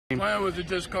Plan was to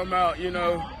just come out, you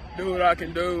know, do what I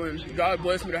can do, and God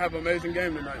blessed me to have an amazing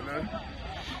game tonight, man.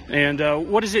 And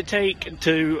what does it take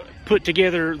to put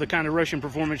together the kind of rushing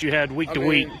performance you had week to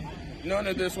week? None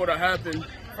of this would have happened,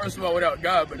 first of all, without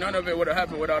God, but none of it would have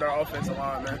happened without our offensive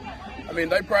line, man. I mean,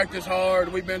 they practice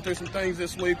hard. We've been through some things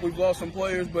this week. We've lost some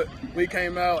players, but we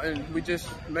came out and we just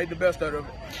made the best out of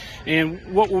it.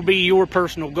 And what will be your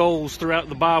personal goals throughout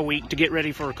the bye week to get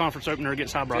ready for a conference opener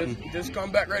against High Broughton? Just come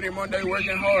back ready Monday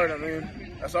working hard. I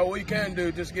mean, that's all we can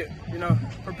do. Just get, you know,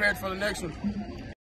 prepared for the next one.